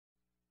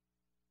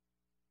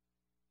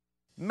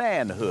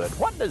Manhood.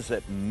 What does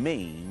it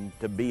mean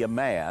to be a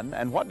man,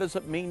 and what does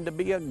it mean to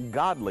be a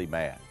godly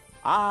man?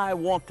 I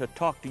want to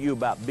talk to you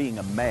about being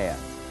a man,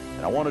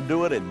 and I want to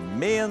do it in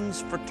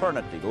men's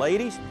fraternity.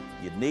 Ladies,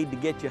 you need to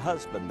get your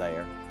husband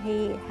there.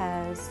 He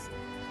has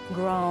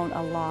grown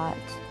a lot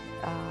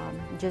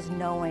just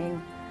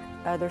knowing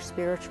other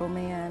spiritual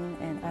men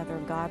and other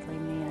godly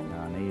men.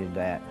 I needed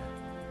that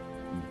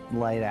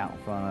laid out in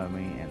front of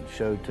me and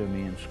showed to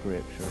me in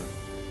Scripture,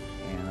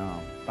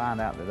 and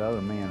find out that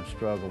other men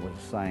struggle with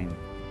the same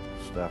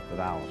stuff that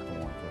I was going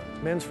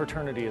through. Men's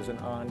fraternity is an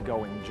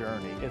ongoing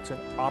journey. It's an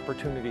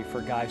opportunity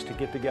for guys to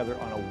get together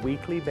on a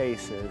weekly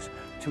basis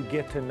to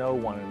get to know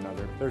one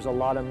another. There's a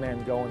lot of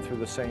men going through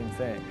the same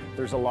thing.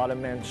 There's a lot of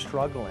men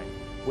struggling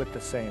with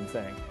the same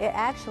thing. It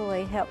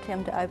actually helped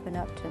him to open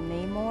up to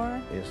me more.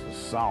 It's the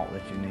salt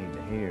that you need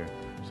to hear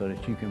so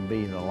that you can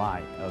be the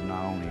light of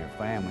not only your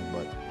family,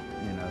 but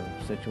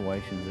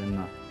situations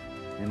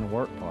in the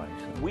workplace.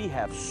 We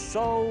have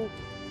so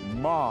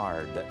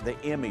marred the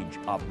image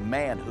of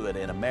manhood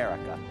in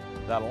America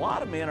that a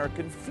lot of men are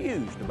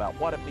confused about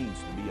what it means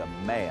to be a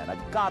man, a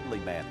godly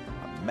man,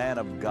 a man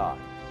of God.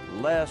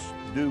 Let's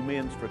do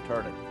men's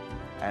fraternity,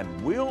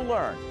 and we'll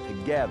learn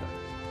together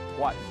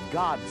what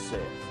God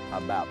says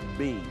about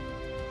being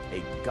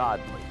a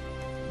godly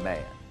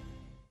man.